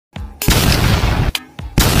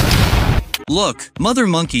Look, Mother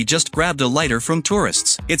Monkey just grabbed a lighter from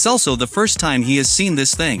tourists. It's also the first time he has seen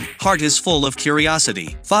this thing. Heart is full of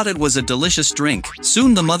curiosity. Thought it was a delicious drink.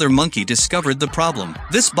 Soon the Mother Monkey discovered the problem.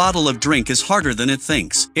 This bottle of drink is harder than it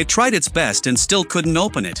thinks. It tried its best and still couldn't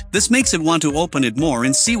open it. This makes it want to open it more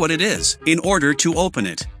and see what it is. In order to open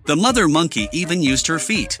it, the Mother Monkey even used her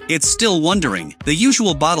feet. It's still wondering. The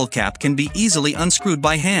usual bottle cap can be easily unscrewed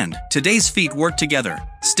by hand. Today's feet work together.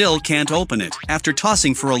 Still can't open it. After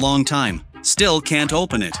tossing for a long time, still can't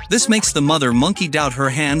open it. This makes the Mother Monkey doubt her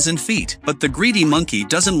hands and feet. But the greedy monkey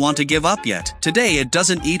doesn't want to give up yet. Today it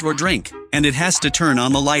doesn't eat or drink, and it has to turn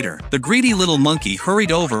on the lighter. The greedy little monkey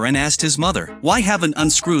hurried over and asked his mother, "Why haven't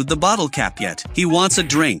unscrewed the bottle cap yet?" He wants a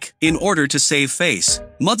drink. In order to save face,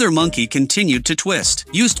 Mother Monkey continued to twist.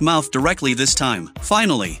 Used mouth directly this time.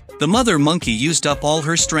 Finally, the Mother Monkey used up all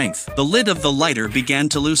her strength. The lid of the lighter began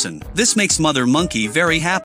to loosen. This makes Mother Monkey very happy.